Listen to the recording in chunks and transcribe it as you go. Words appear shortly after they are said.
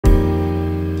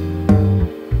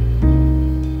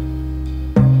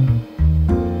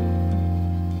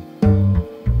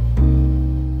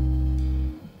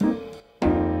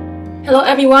Hello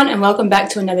everyone and welcome back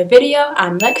to another video.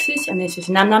 I'm Lexus and this is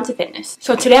Nom Nom to Fitness.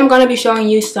 So today I'm going to be showing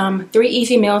you some 3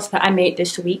 easy meals that I made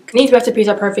this week. These recipes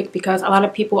are perfect because a lot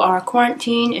of people are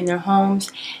quarantined in their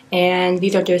homes and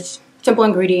these are just simple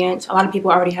ingredients. A lot of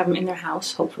people already have them in their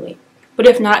house, hopefully. But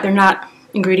if not, they're not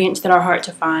ingredients that are hard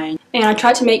to find. And I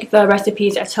try to make the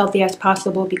recipes as healthy as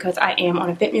possible because I am on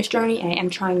a fitness journey and I am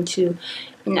trying to,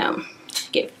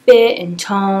 get fit and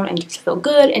tone and just feel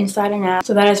good inside and out.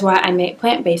 So that is why I make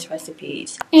plant-based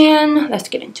recipes. And let's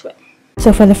get into it.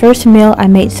 So for the first meal, I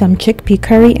made some chickpea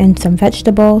curry and some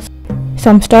vegetables. So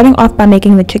I'm starting off by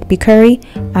making the chickpea curry.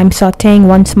 I'm sauteing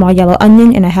 1 small yellow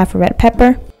onion and a half a red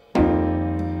pepper.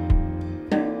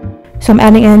 So I'm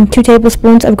adding in 2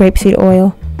 tablespoons of grapeseed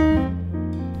oil.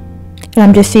 And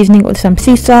I'm just seasoning it with some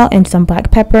sea salt and some black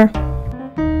pepper.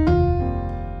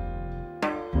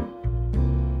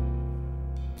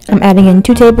 I'm adding in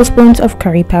 2 tablespoons of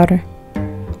curry powder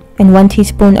and 1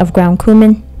 teaspoon of ground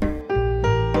cumin.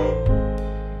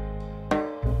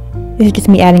 This is just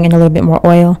me adding in a little bit more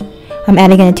oil. I'm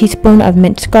adding in a teaspoon of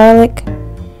minced garlic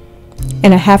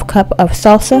and a half cup of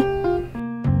salsa.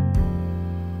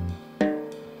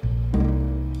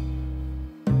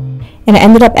 And I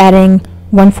ended up adding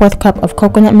 1/4 cup of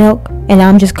coconut milk, and now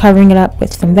I'm just covering it up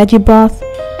with some veggie broth,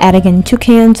 adding in 2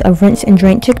 cans of rinse and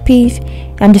drained chickpeas.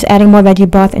 I'm just adding more veggie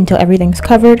broth until everything's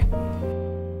covered.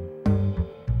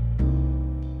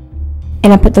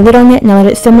 And I put the lid on it and I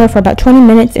let it simmer for about 20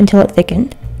 minutes until it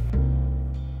thickened.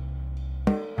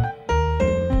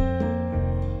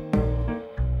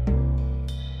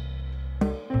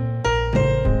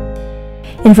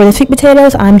 And for the sweet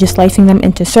potatoes, I'm just slicing them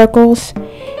into circles.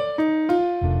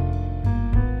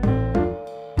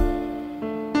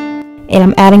 And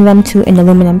I'm adding them to an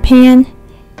aluminum pan,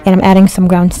 and I'm adding some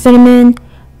ground cinnamon,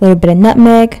 a little bit of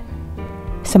nutmeg,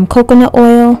 some coconut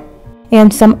oil,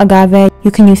 and some agave.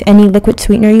 You can use any liquid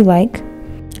sweetener you like.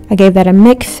 I gave that a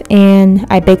mix and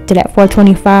I baked it at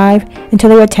 425 until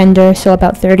they were tender, so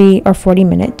about 30 or 40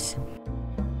 minutes.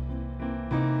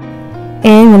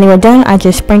 And when they were done, I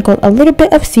just sprinkled a little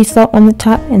bit of sea salt on the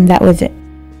top and that was it.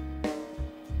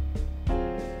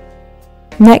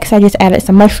 Next, I just added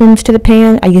some mushrooms to the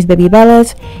pan. I used Baby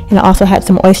Bella's, and I also had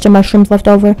some oyster mushrooms left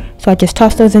over, so I just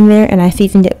tossed those in there and I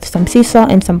seasoned it with some sea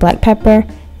salt and some black pepper,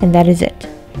 and that is it.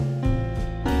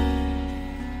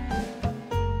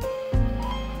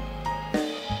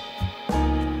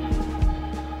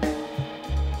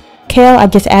 Kale, I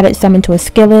just added some into a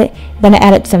skillet, then I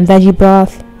added some veggie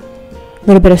broth, a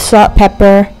little bit of salt,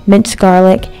 pepper, minced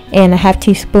garlic, and a half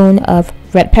teaspoon of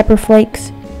red pepper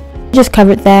flakes. Just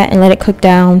covered that and let it cook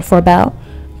down for about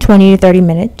 20 to 30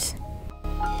 minutes.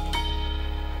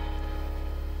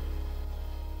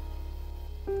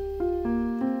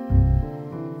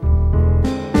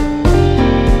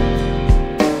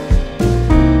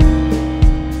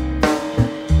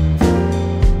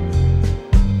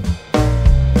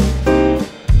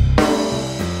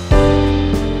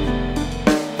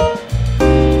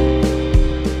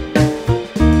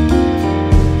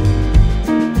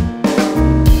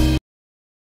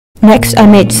 Next, I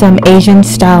made some Asian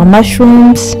style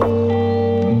mushrooms.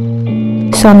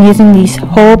 So I'm using these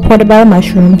whole portobello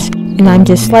mushrooms and I'm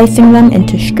just slicing them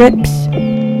into strips.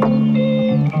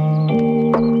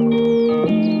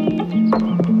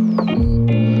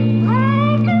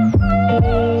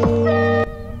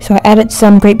 So I added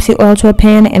some grapeseed oil to a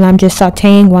pan and I'm just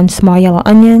sauteing 1 small yellow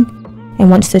onion. And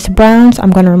once this browns,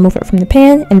 I'm going to remove it from the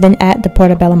pan and then add the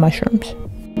portobello mushrooms.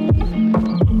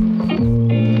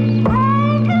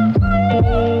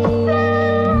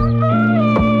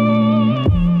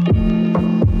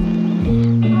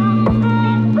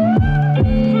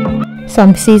 So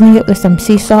I'm seasoning it with some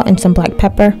sea salt and some black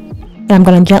pepper, and I'm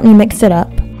going to gently mix it up.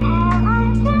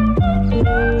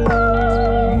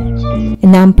 And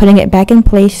now I'm putting it back in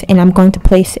place, and I'm going to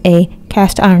place a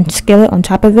cast iron skillet on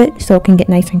top of it so it can get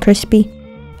nice and crispy.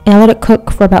 And I let it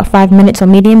cook for about 5 minutes on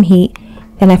medium heat.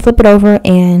 Then I flip it over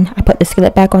and I put the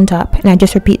skillet back on top, and I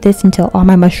just repeat this until all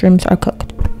my mushrooms are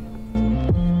cooked.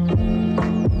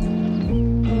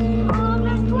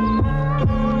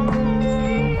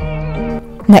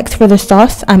 Next, for the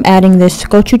sauce, I'm adding this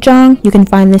gochujang. You can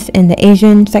find this in the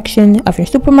Asian section of your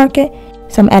supermarket.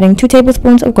 So I'm adding 2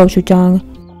 tablespoons of gochujang,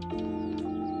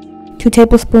 2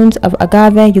 tablespoons of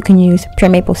agave. You can use pure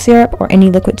maple syrup or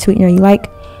any liquid sweetener you like,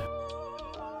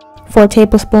 4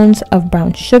 tablespoons of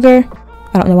brown sugar.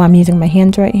 I don't know why I'm using my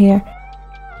hands right here.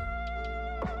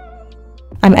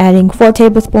 I'm adding 4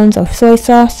 tablespoons of soy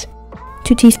sauce,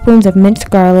 2 teaspoons of minced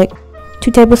garlic,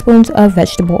 2 tablespoons of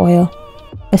vegetable oil,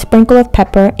 a sprinkle of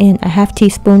pepper, and a half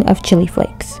teaspoon of chili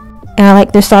flakes. And I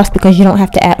like this sauce because you don't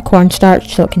have to add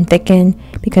cornstarch so it can thicken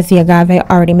because the agave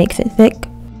already makes it thick.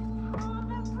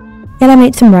 And I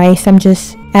made some rice. I'm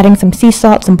just adding some sea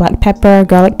salt, some black pepper,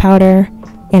 garlic powder,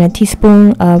 and a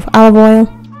teaspoon of olive oil.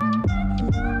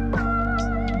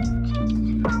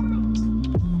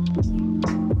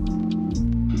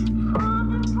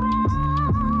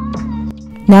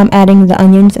 Now I'm adding the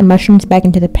onions and mushrooms back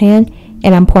into the pan,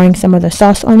 and I'm pouring some of the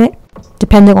sauce on it.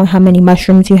 Depending on how many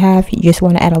mushrooms you have, you just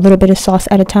want to add a little bit of sauce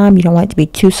at a time. You don't want it to be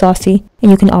too saucy, and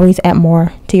you can always add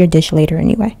more to your dish later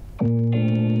anyway.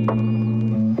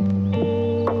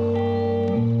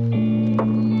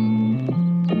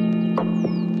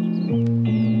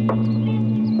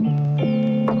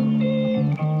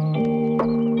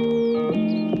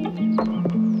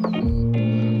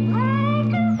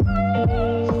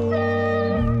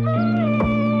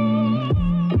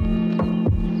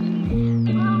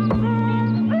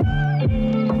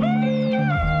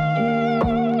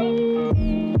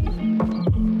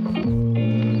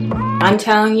 I'm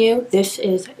telling you, this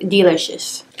is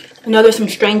delicious. I know there's some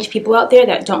strange people out there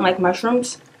that don't like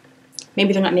mushrooms.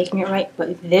 Maybe they're not making it right,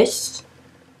 but this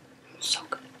is so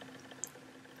good.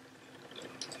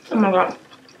 Oh my god.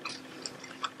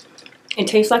 It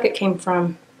tastes like it came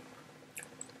from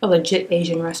a legit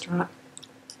Asian restaurant.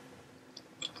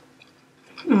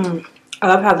 I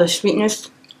love how the sweetness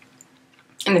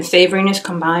and the savoriness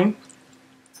combine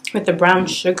with the brown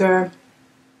sugar,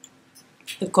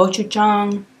 the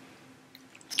gochujang,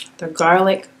 the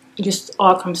garlic. It just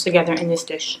all comes together in this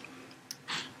dish.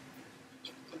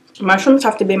 Mushrooms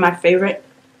have to be my favorite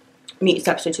meat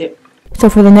substitute. So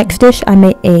for the next dish, I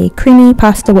made a creamy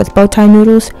pasta with bow tie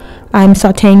noodles. I'm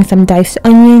sauteing some diced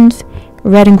onions,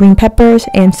 red and green peppers,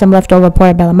 and some leftover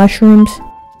portobello mushrooms.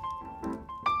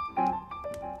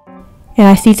 And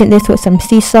I seasoned this with some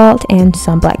sea salt and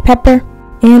some black pepper.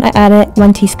 And I added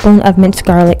 1 teaspoon of minced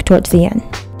garlic towards the end.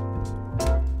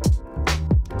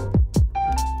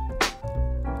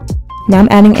 Now I'm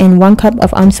adding in 1 cup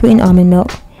of unsweetened almond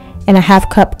milk and a ½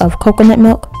 cup of coconut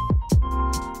milk.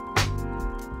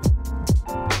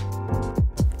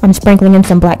 I'm sprinkling in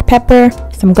some black pepper,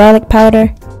 some garlic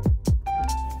powder,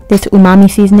 this umami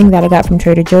seasoning that I got from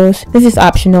Trader Joe's. This is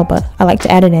optional, but I like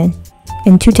to add it in.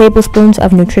 And 2 tablespoons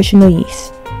of nutritional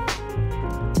yeast.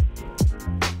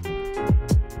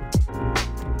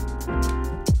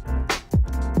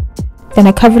 Then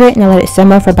I covered it and I let it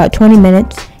simmer for about 20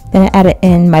 minutes. Then I added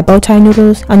in my bow tie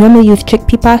noodles. I normally use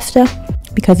chickpea pasta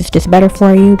because it's just better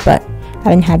for you, but I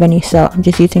didn't have any, so I'm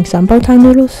just using some bow tie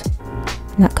noodles.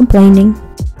 Not complaining.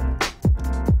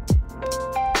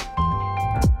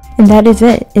 And that is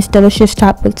it. It's delicious,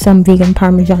 topped with some vegan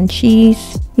Parmesan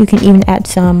cheese. You can even add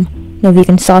some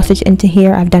vegan sausage into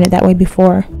here. I've done it that way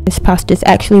before. This pasta is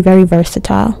actually very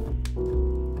versatile.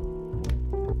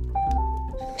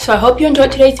 So I hope you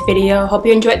enjoyed today's video. Hope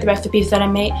you enjoyed the recipes that I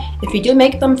made. If you do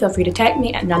make them, feel free to tag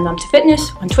me at nutmeg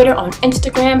on Twitter, on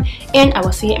Instagram, and I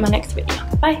will see you in my next video.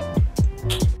 Bye!